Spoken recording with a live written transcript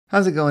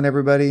How's it going,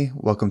 everybody?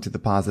 Welcome to the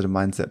Positive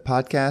Mindset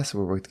Podcast,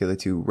 where we work together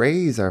to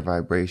raise our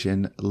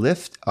vibration,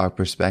 lift our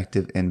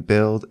perspective, and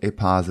build a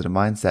positive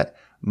mindset.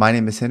 My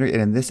name is Henry,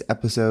 and in this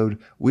episode,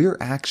 we are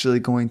actually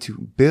going to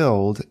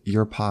build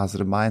your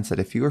positive mindset.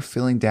 If you are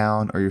feeling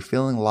down or you're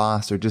feeling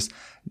lost or just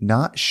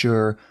not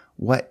sure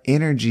what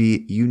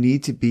energy you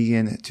need to be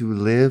in to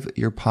live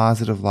your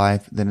positive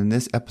life, then in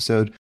this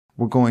episode,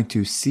 we're going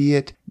to see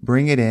it,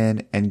 bring it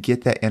in, and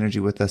get that energy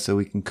with us so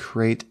we can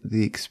create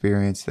the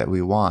experience that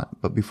we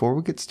want. But before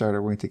we get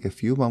started, we're going to take a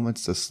few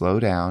moments to slow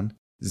down,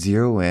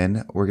 zero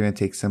in. We're going to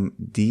take some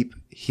deep,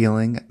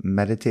 healing,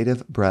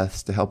 meditative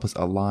breaths to help us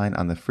align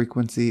on the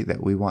frequency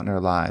that we want in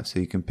our lives. So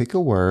you can pick a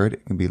word.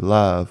 It can be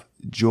love,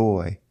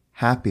 joy,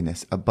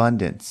 happiness,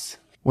 abundance,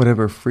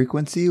 whatever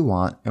frequency you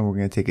want. And we're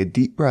going to take a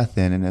deep breath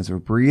in. And as we're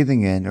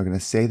breathing in, we're going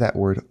to say that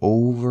word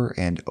over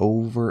and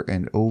over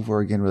and over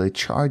again. Really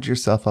charge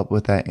yourself up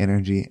with that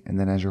energy. And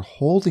then as you're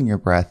holding your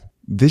breath,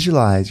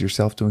 visualize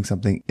yourself doing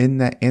something in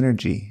that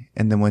energy.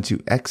 And then once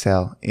you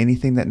exhale,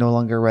 anything that no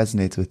longer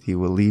resonates with you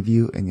will leave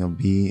you and you'll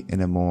be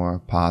in a more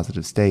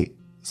positive state.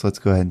 So let's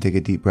go ahead and take a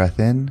deep breath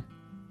in.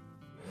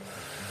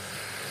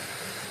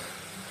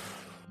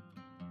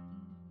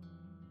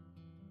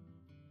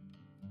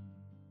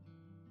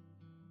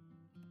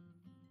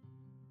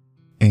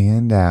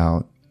 And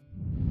out.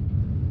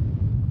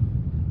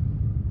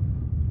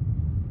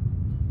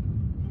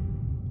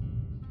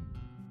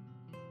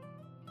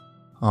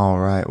 All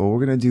right, well,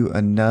 we're going to do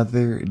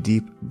another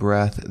deep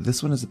breath.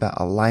 This one is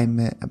about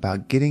alignment,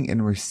 about getting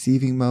in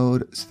receiving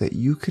mode so that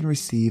you can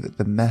receive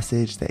the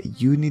message that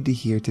you need to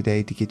hear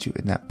today to get you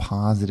in that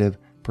positive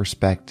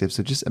perspective.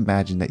 So just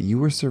imagine that you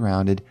were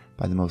surrounded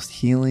by the most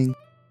healing,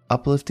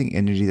 uplifting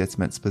energy that's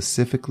meant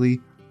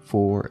specifically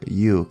for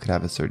you. It could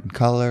have a certain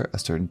color, a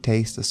certain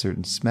taste, a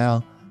certain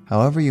smell,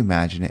 however you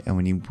imagine it. And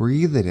when you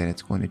breathe it in,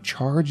 it's going to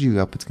charge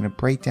you up. It's going to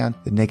break down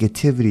the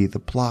negativity, the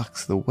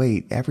blocks, the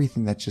weight,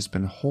 everything that's just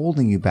been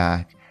holding you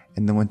back.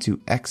 And then once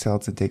you exhale,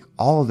 it's going to take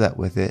all of that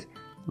with it,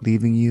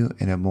 leaving you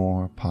in a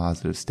more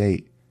positive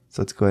state.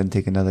 So let's go ahead and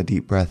take another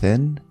deep breath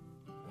in.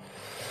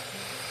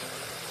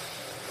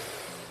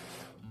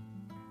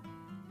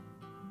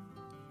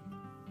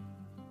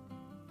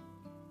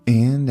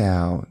 And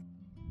out.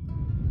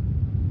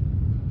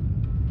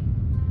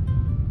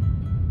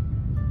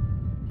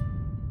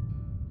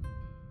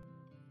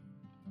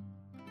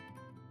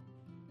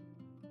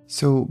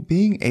 So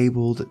being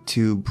able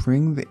to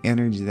bring the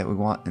energy that we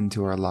want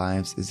into our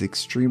lives is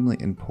extremely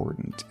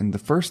important. And the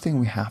first thing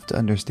we have to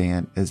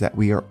understand is that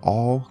we are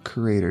all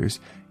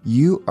creators.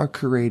 You are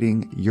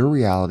creating your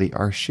reality,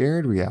 our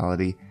shared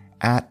reality,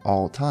 at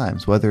all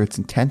times. Whether it's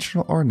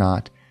intentional or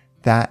not,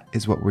 that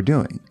is what we're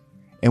doing.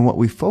 And what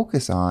we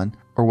focus on,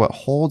 or what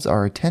holds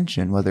our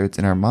attention, whether it's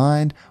in our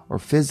mind or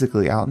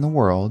physically out in the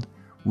world,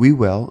 we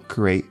will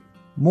create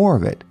more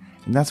of it.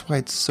 And that's why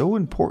it's so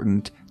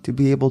important to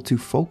be able to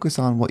focus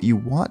on what you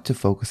want to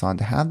focus on,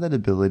 to have that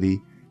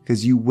ability,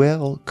 because you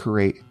will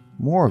create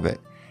more of it.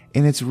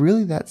 And it's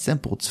really that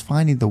simple. It's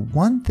finding the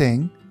one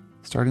thing,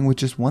 starting with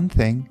just one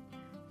thing,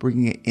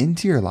 bringing it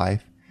into your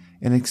life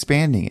and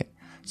expanding it.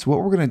 So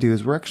what we're going to do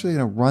is we're actually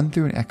going to run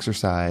through an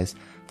exercise,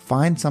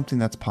 find something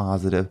that's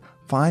positive,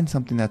 find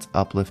something that's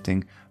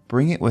uplifting,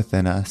 bring it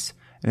within us,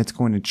 and it's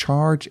going to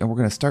charge, and we're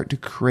going to start to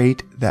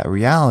create that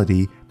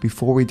reality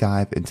before we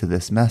dive into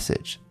this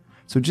message.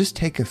 So just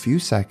take a few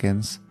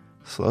seconds,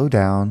 slow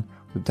down.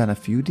 We've done a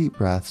few deep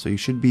breaths, so you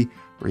should be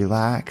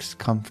relaxed,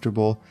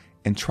 comfortable,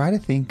 and try to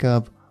think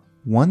of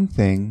one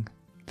thing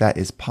that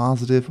is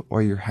positive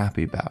or you're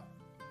happy about.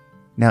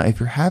 Now, if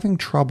you're having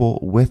trouble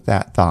with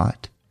that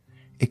thought,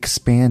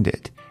 expand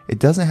it. It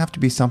doesn't have to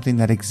be something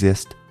that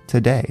exists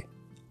today.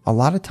 A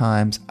lot of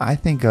times I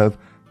think of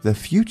the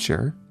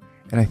future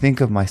and I think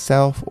of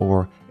myself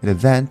or an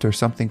event or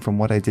something from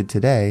what I did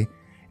today,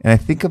 and I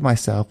think of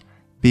myself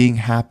being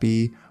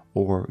happy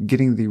or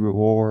getting the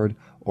reward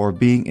or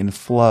being in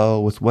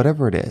flow with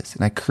whatever it is.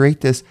 And I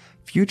create this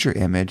future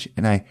image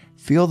and I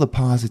feel the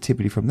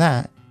positivity from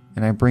that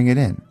and I bring it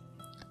in.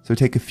 So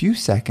take a few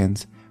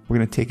seconds. We're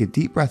going to take a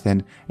deep breath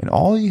in, and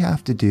all you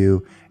have to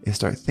do is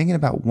start thinking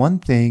about one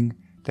thing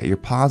that you're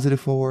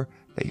positive for,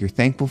 that you're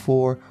thankful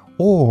for,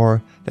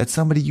 or that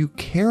somebody you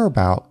care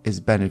about is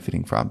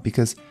benefiting from,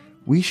 because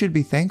we should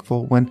be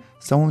thankful when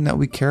someone that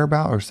we care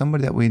about or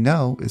somebody that we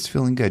know is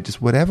feeling good.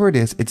 Just whatever it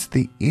is, it's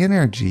the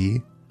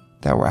energy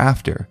that we're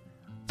after.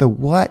 The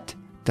what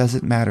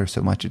doesn't matter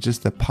so much. It's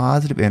just the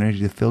positive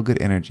energy, the feel good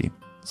energy.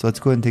 So let's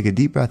go ahead and take a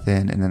deep breath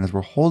in. And then as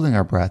we're holding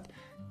our breath,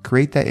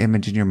 create that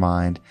image in your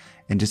mind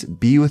and just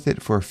be with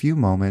it for a few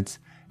moments.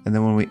 And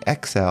then when we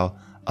exhale,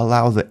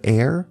 allow the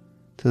air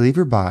to leave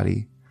your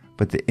body,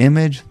 but the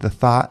image, the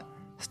thought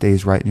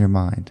stays right in your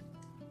mind.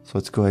 So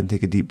let's go ahead and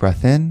take a deep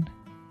breath in.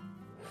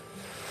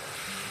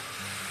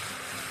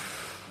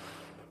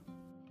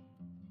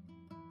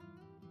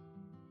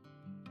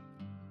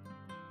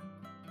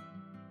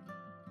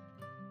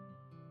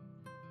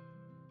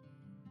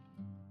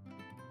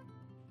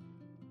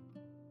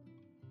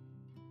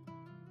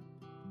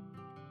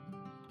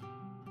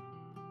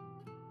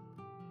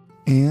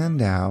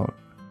 and out.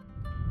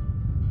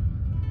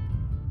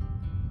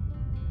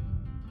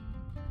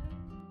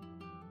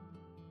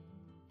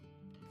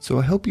 So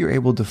I hope you're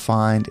able to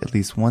find at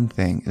least one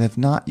thing. And if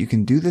not, you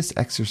can do this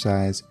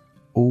exercise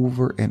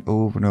over and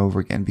over and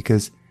over again,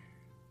 because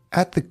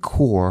at the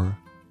core,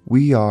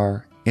 we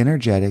are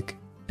energetic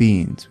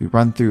beings. We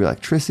run through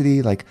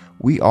electricity, like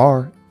we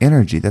are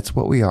energy. That's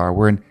what we are.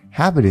 We're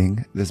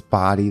inhabiting this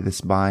body,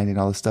 this mind, and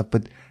all this stuff,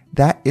 but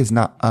that is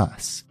not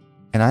us.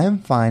 And I am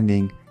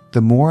finding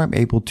the more I'm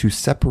able to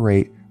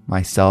separate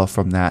myself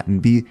from that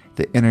and be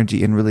the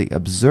energy and really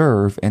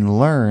observe and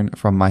learn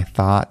from my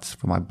thoughts,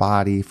 from my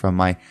body, from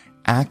my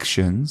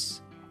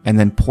actions, and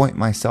then point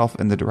myself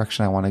in the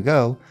direction I want to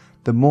go,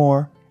 the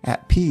more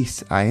at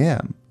peace I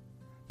am.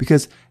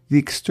 Because the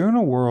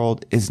external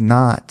world is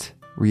not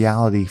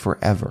reality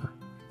forever.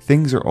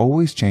 Things are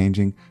always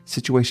changing,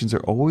 situations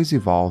are always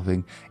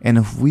evolving, and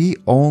if we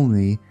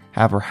only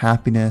have our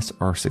happiness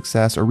or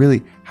success or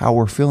really how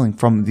we're feeling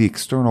from the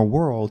external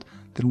world,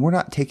 then we're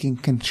not taking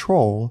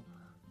control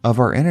of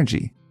our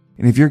energy.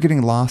 And if you're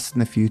getting lost in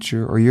the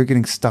future, or you're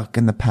getting stuck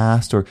in the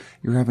past, or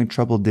you're having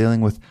trouble dealing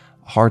with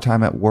a hard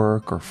time at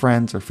work or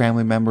friends or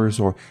family members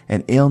or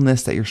an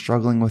illness that you're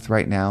struggling with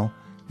right now,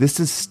 this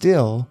is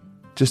still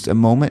just a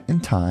moment in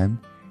time,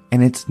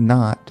 and it's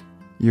not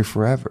your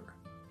forever.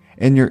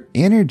 And your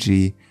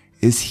energy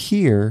is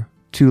here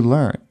to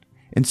learn.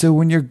 And so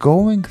when you're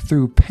going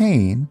through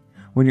pain,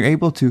 when you're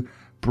able to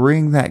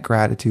bring that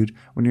gratitude,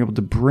 when you're able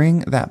to bring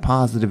that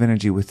positive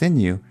energy within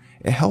you,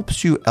 it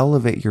helps you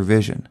elevate your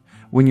vision.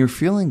 When you're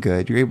feeling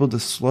good, you're able to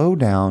slow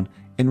down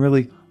and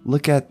really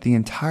look at the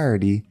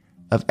entirety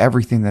of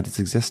everything that is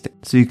existing.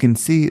 So you can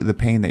see the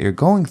pain that you're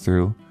going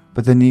through,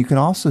 but then you can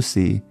also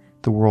see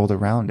the world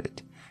around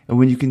it. And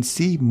when you can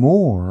see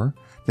more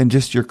than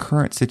just your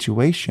current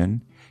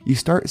situation, you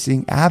start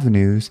seeing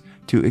avenues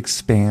to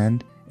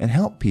expand and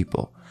help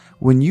people.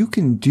 When you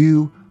can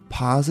do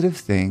positive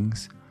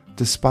things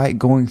despite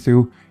going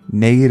through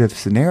negative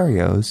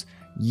scenarios,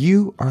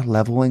 you are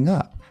leveling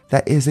up.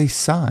 That is a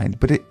sign,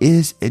 but it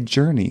is a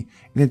journey,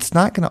 and it's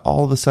not going to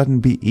all of a sudden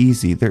be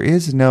easy. There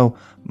is no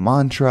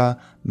mantra,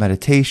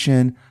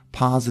 meditation,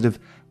 positive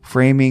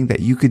framing that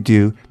you could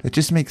do that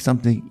just makes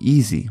something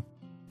easy.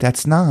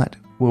 That's not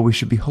what we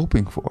should be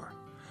hoping for.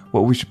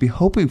 What we should be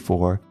hoping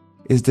for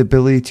is the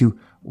ability to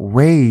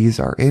raise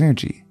our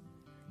energy.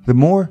 The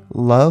more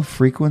love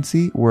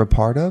frequency we're a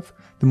part of,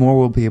 the more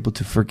we'll be able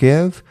to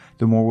forgive,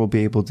 the more we'll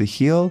be able to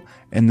heal,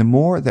 and the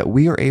more that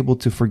we are able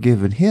to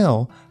forgive and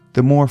heal,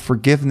 the more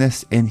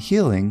forgiveness and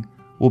healing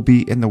will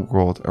be in the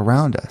world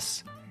around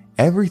us.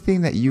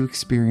 Everything that you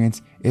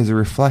experience is a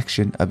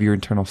reflection of your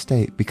internal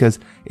state, because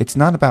it's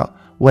not about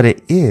what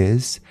it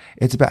is,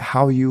 it's about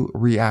how you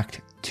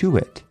react to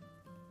it.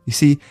 You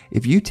see,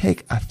 if you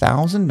take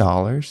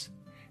 $1,000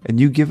 and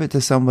you give it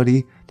to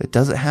somebody that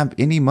doesn't have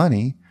any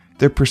money,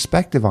 their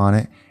perspective on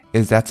it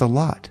is that's a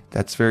lot.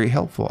 That's very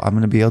helpful. I'm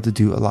going to be able to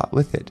do a lot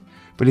with it.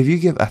 But if you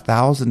give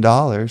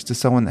 $1,000 to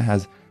someone that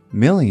has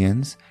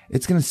millions,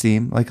 it's going to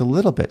seem like a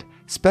little bit,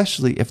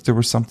 especially if there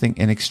was something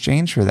in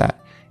exchange for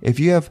that. If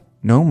you have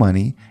no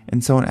money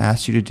and someone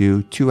asks you to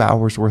do 2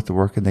 hours worth of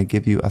work and they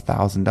give you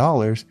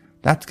 $1,000,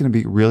 that's going to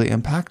be really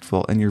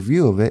impactful. And your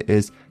view of it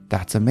is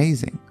that's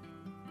amazing.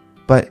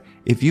 But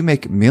if you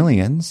make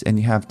millions and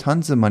you have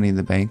tons of money in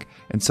the bank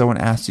and someone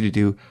asks you to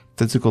do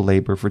physical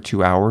labor for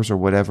 2 hours or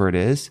whatever it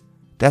is,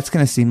 that's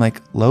going to seem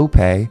like low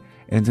pay,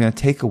 and it's going to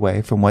take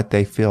away from what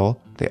they feel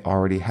they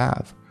already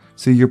have.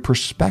 So your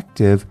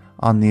perspective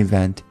on the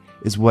event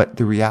is what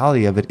the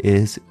reality of it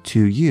is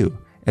to you.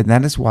 And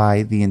that is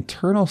why the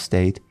internal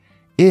state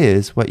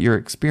is what you're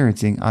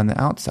experiencing on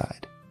the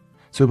outside.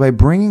 So by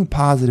bringing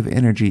positive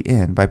energy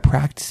in, by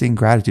practicing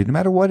gratitude, no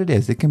matter what it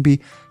is, it can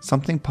be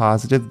something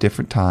positive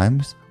different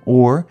times,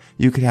 or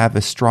you could have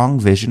a strong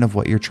vision of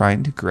what you're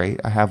trying to create.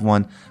 I have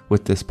one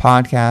with this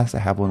podcast. I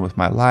have one with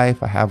my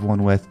life. I have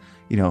one with,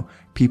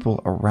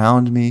 people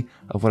around me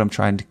of what I'm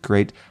trying to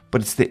create.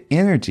 But it's the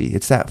energy.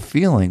 It's that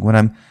feeling when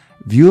I'm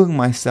viewing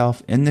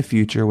myself in the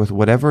future with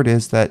whatever it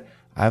is that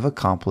I've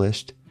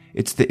accomplished.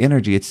 It's the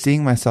energy. It's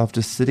seeing myself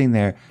just sitting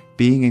there,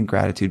 being in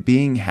gratitude,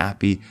 being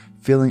happy,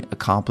 feeling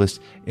accomplished.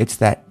 It's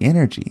that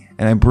energy.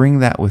 And I bring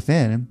that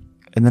within,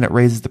 and then it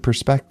raises the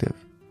perspective.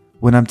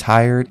 When I'm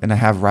tired and I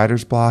have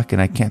writer's block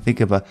and I can't think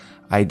of an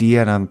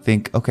idea and I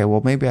think, okay,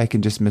 well, maybe I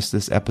can just miss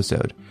this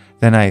episode.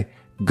 Then I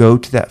go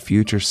to that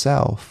future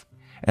self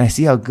and I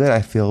see how good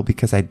I feel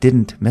because I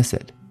didn't miss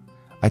it.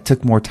 I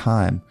took more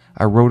time.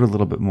 I wrote a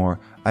little bit more.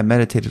 I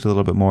meditated a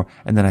little bit more,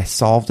 and then I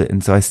solved it.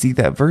 And so I see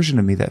that version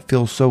of me that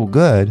feels so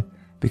good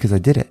because I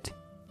did it.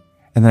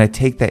 And then I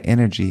take that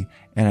energy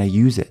and I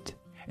use it.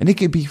 And it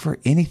could be for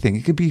anything.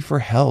 It could be for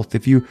health.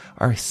 If you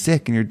are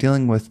sick and you're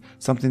dealing with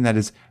something that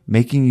is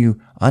making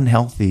you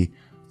unhealthy,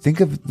 think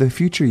of the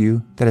future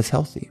you that is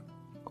healthy.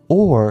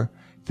 Or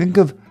think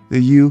of the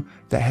you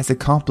that has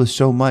accomplished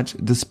so much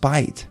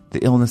despite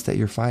the illness that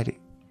you're fighting.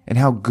 And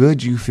how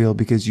good you feel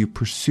because you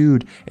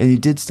pursued and you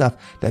did stuff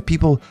that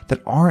people that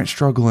aren't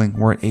struggling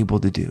weren't able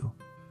to do.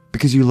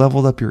 Because you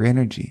leveled up your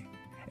energy.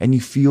 and you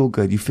feel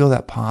good. You feel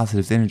that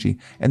positive energy.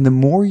 And the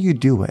more you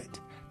do it,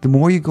 the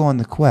more you go on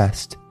the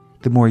quest,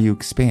 the more you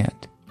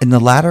expand. And the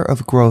ladder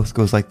of growth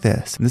goes like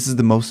this. And this is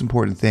the most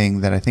important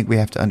thing that I think we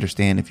have to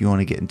understand if you want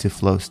to get into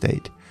flow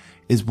state.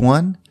 Is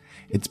one,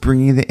 it's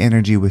bringing the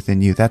energy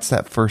within you. That's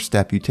that first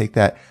step. You take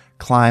that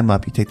climb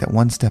up. You take that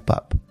one step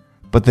up.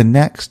 But the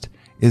next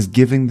is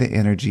giving the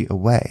energy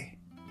away.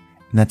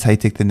 And that's how you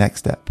take the next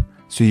step.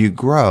 So you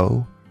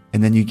grow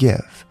and then you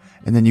give.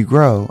 And then you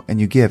grow and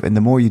you give. And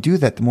the more you do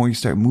that, the more you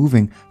start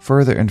moving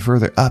further and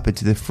further up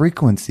into the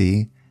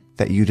frequency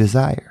that you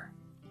desire.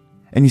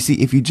 And you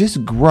see, if you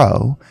just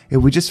grow,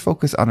 if we just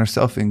focus on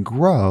ourselves and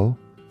grow,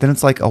 then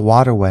it's like a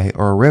waterway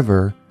or a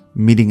river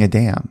meeting a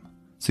dam.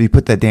 So you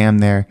put that dam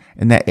there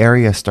and that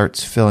area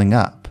starts filling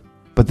up,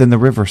 but then the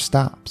river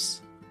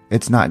stops.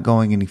 It's not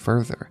going any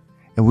further.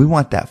 And we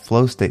want that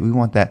flow state. We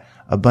want that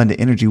abundant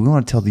energy. We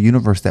want to tell the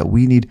universe that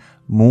we need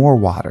more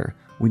water.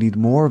 We need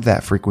more of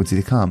that frequency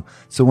to come.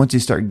 So once you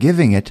start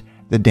giving it,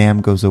 the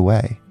dam goes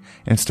away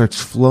and it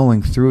starts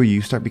flowing through you.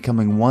 You start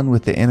becoming one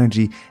with the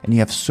energy and you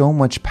have so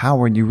much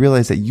power, and you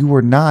realize that you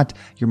are not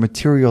your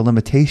material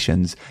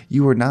limitations.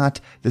 You are not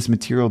this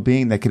material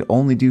being that can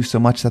only do so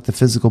much that the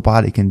physical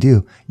body can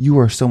do. You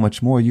are so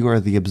much more. You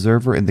are the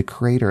observer and the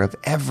creator of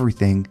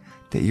everything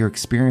that you're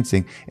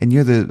experiencing, and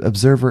you're the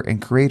observer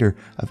and creator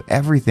of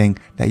everything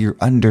that you're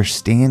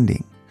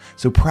understanding.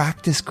 So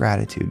practice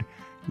gratitude.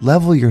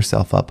 Level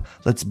yourself up.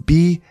 Let's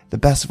be the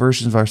best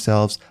versions of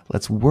ourselves.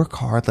 Let's work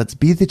hard. Let's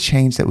be the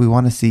change that we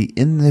want to see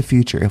in the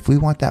future. If we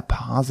want that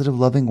positive,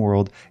 loving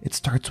world, it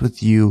starts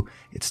with you.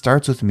 It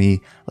starts with me.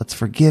 Let's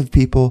forgive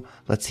people.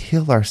 Let's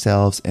heal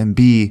ourselves and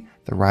be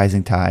the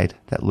rising tide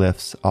that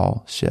lifts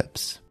all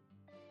ships.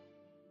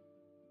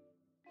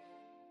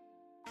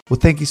 Well,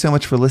 thank you so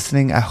much for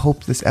listening. I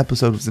hope this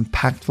episode was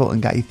impactful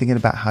and got you thinking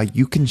about how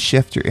you can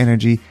shift your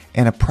energy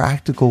in a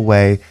practical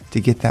way to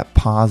get that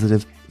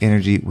positive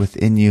energy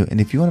within you.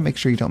 And if you want to make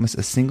sure you don't miss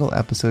a single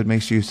episode,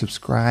 make sure you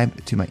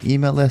subscribe to my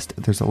email list.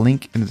 There's a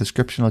link in the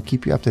description. I'll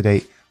keep you up to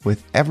date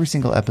with every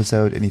single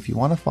episode. And if you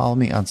want to follow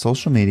me on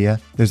social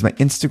media, there's my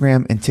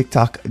Instagram and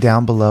TikTok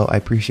down below. I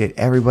appreciate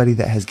everybody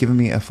that has given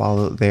me a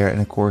follow there. And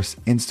of course,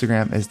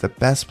 Instagram is the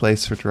best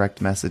place for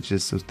direct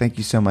messages. So thank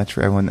you so much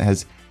for everyone that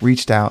has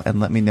reached out and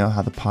let me know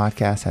how the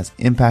podcast has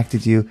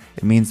impacted you.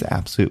 It means the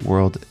absolute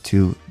world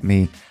to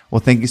me. Well,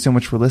 thank you so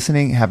much for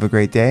listening. Have a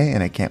great day,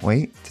 and I can't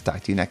wait to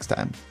talk to you next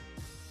time.